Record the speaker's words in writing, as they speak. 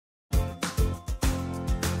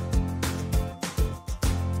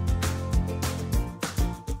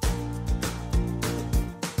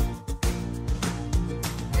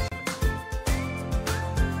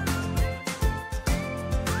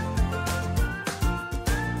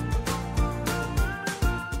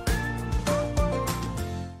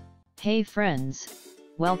Hey friends,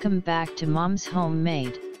 welcome back to Mom's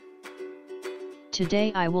Homemade.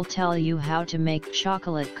 Today I will tell you how to make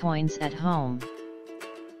chocolate coins at home.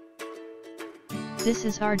 This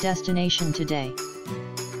is our destination today.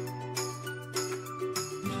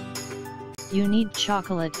 You need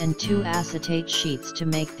chocolate and 2 acetate sheets to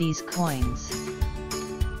make these coins.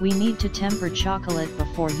 We need to temper chocolate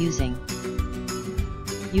before using.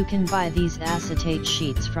 You can buy these acetate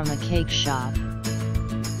sheets from a cake shop.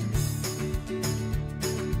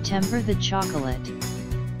 Temper the chocolate.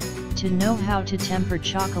 To know how to temper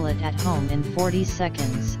chocolate at home in 40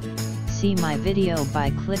 seconds, see my video by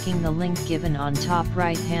clicking the link given on top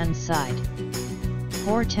right hand side.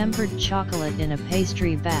 Pour tempered chocolate in a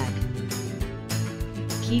pastry bag.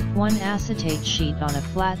 Keep 1 acetate sheet on a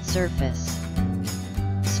flat surface.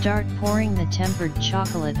 Start pouring the tempered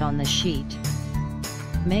chocolate on the sheet.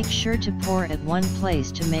 Make sure to pour at one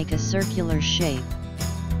place to make a circular shape.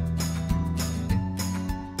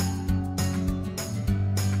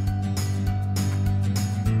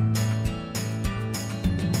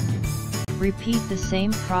 Repeat the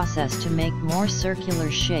same process to make more circular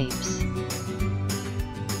shapes.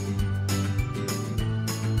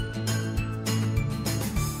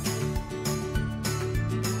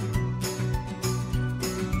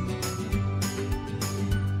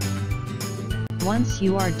 Once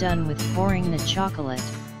you are done with pouring the chocolate,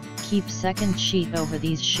 keep second sheet over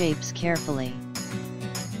these shapes carefully.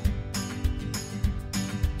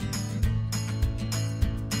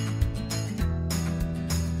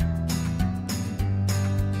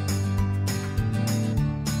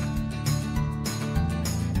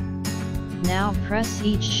 Now press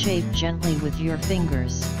each shape gently with your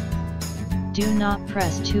fingers. Do not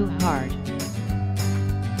press too hard.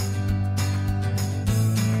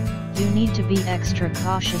 You need to be extra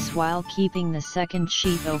cautious while keeping the second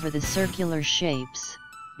sheet over the circular shapes.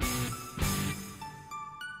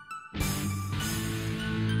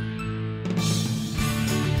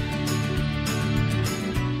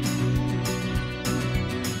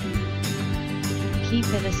 Keep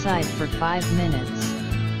it aside for 5 minutes.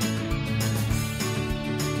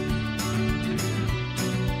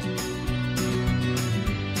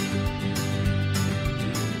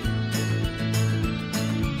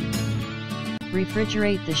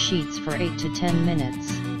 Refrigerate the sheets for 8 to 10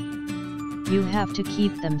 minutes. You have to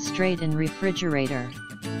keep them straight in refrigerator.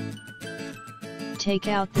 Take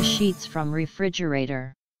out the sheets from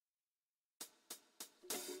refrigerator.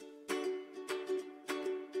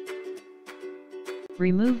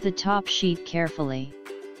 Remove the top sheet carefully.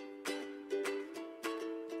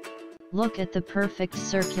 Look at the perfect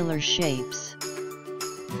circular shapes.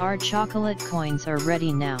 Our chocolate coins are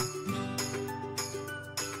ready now.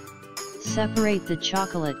 Separate the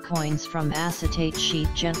chocolate coins from acetate sheet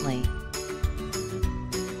gently.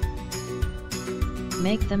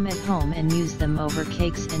 Make them at home and use them over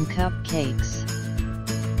cakes and cupcakes.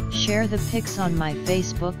 Share the pics on my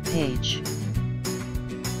Facebook page.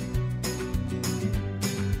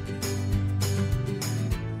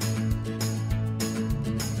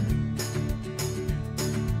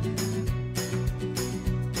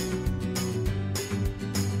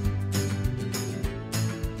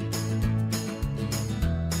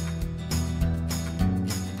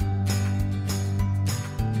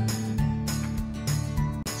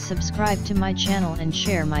 Subscribe to my channel and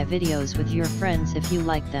share my videos with your friends if you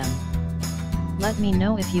like them. Let me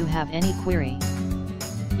know if you have any query.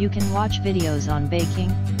 You can watch videos on baking,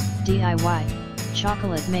 DIY,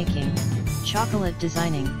 chocolate making, chocolate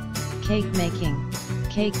designing, cake making,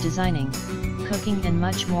 cake designing, cooking and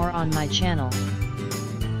much more on my channel.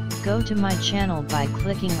 Go to my channel by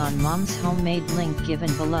clicking on Mom's Homemade link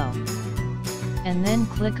given below. And then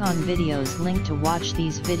click on videos link to watch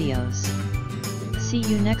these videos. See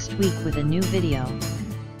you next week with a new video.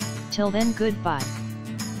 Till then, goodbye.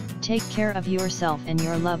 Take care of yourself and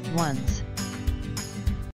your loved ones.